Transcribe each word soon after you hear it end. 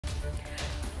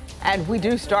And we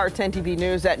do start 10 TV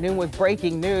News at noon with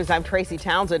breaking news. I'm Tracy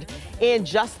Townsend. In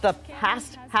just the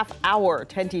past half hour,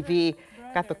 10 TV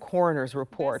got the coroner's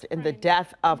report in the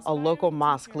death of a local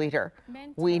mosque leader.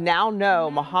 We now know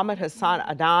Mohamed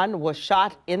Adam was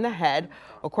shot in the head.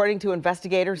 According to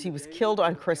investigators, he was killed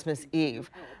on Christmas Eve.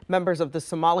 Members of the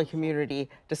Somali community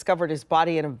discovered his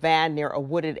body in a van near a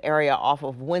wooded area off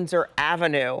of Windsor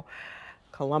Avenue.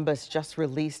 Columbus just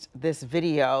released this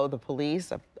video, the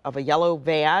police, of a yellow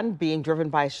van being driven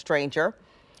by a stranger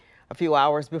a few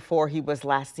hours before he was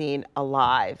last seen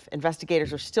alive.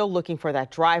 Investigators are still looking for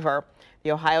that driver.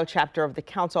 The Ohio chapter of the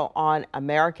Council on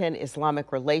American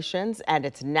Islamic Relations and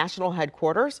its national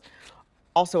headquarters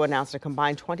also announced a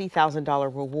combined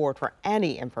 $20,000 reward for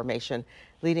any information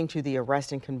leading to the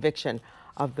arrest and conviction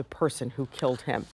of the person who killed him.